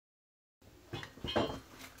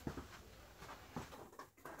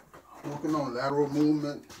working on lateral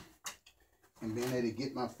movement and being able to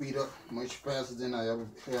get my feet up much faster than I ever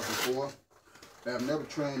have before. I've never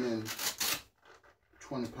trained in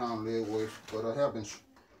 20-pound leg weights, but I have been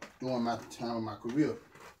doing my time of my career.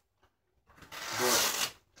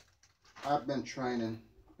 But I've been training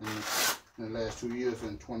in the last 2 years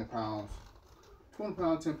in 20 pounds, 10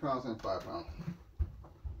 pounds, and 5 pounds.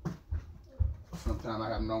 Sometimes I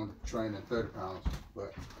have known to train in 30 pounds,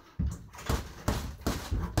 but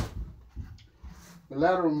the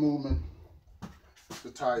lateral movement, the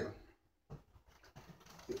tire,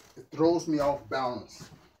 it throws me off balance.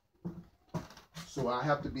 So I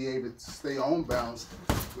have to be able to stay on balance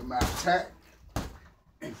with my attack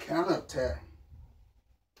and counter attack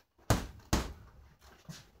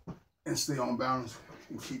and stay on balance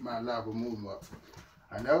and keep my lateral movement up.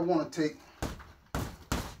 I never want to take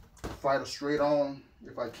the fighter straight on.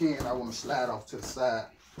 If I can, I want to slide off to the side,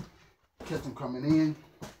 catch them coming in,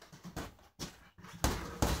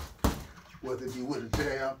 whether it be with a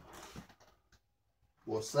jab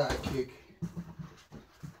or a side kick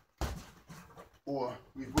or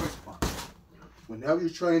reverse punch. Whenever you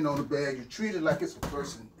train on the bag, you treat it like it's a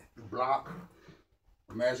person. You block,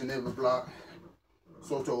 imaginary block,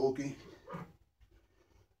 soto uke,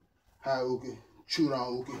 high uke, shoot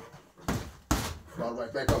on uke, fall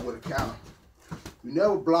right back up with a counter. You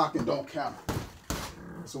never block and don't counter.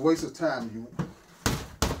 It's a waste of time.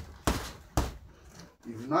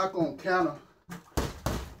 If you're not going to counter,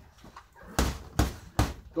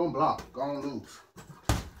 don't block, go on lose.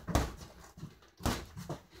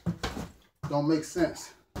 Don't make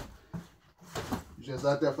sense. You're just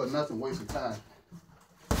out there for nothing, wasting time.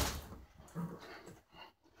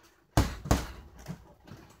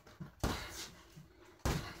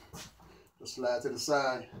 Just slide to the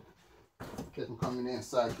side, catch them coming in,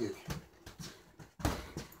 side kick.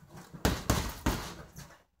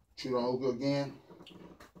 Shoot on uke again,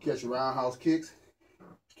 catch roundhouse kicks,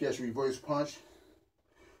 catch reverse punch,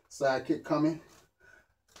 side kick coming.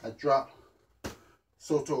 I drop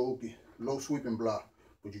soto uke, low sweeping block.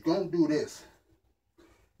 But you're gonna do this.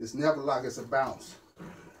 It's never like it's a bounce.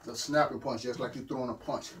 It's a snapping punch, just like you're throwing a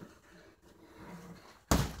punch.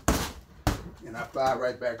 And I fire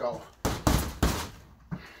right back off.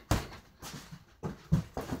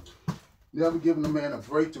 Never giving the man a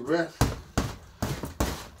break to rest.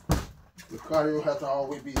 The cardio has to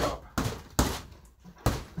always be up.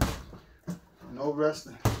 No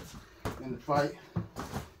resting in the fight,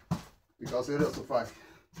 because it is a fight.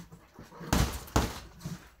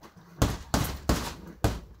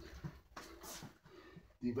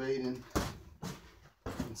 Debating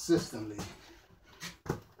consistently,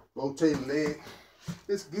 rotating leg.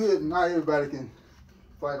 It's good. Not everybody can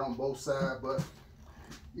fight on both sides, but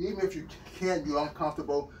even if you can't, you're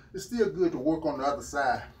uncomfortable, it's still good to work on the other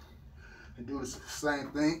side and do the same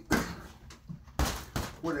thing.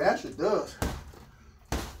 What it actually does,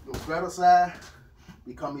 your better side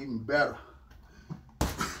become even better.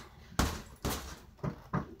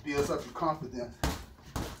 It builds up your confidence.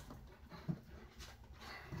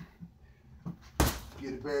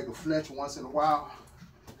 Get a bag of flinch once in a while,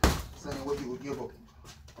 same way you would give an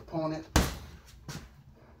opponent.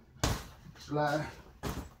 Slide.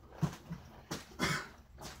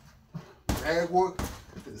 Bag work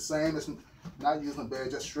is the same as not using a bag,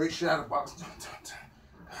 just straight shadow box.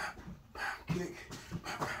 Kick.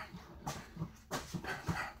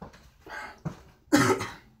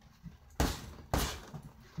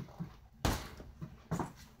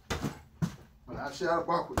 When I shadow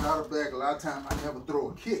box without a bag, a lot of times I never throw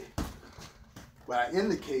a kick, but I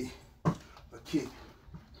indicate a kick.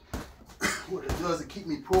 What it does, it keep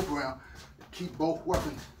me programmed to keep both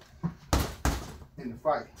weapons in the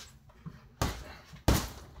fight.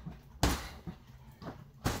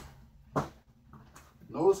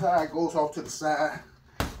 Notice how it goes off to the side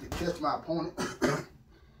to catch my opponent.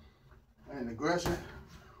 And aggression,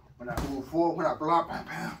 when I move forward, when I block, bam,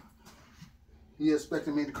 bam, he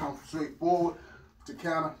expecting me to come straight forward to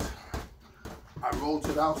counter. I roll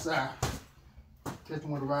to the outside, catch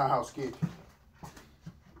him with a roundhouse kick.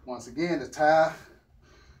 Once again, the tie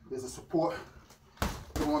is a support,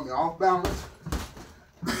 throwing me off balance,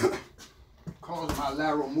 causing my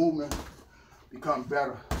lateral movement become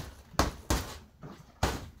better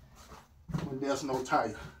when there's no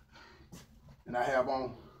tire. And I have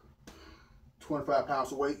on 25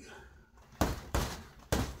 pounds of weight.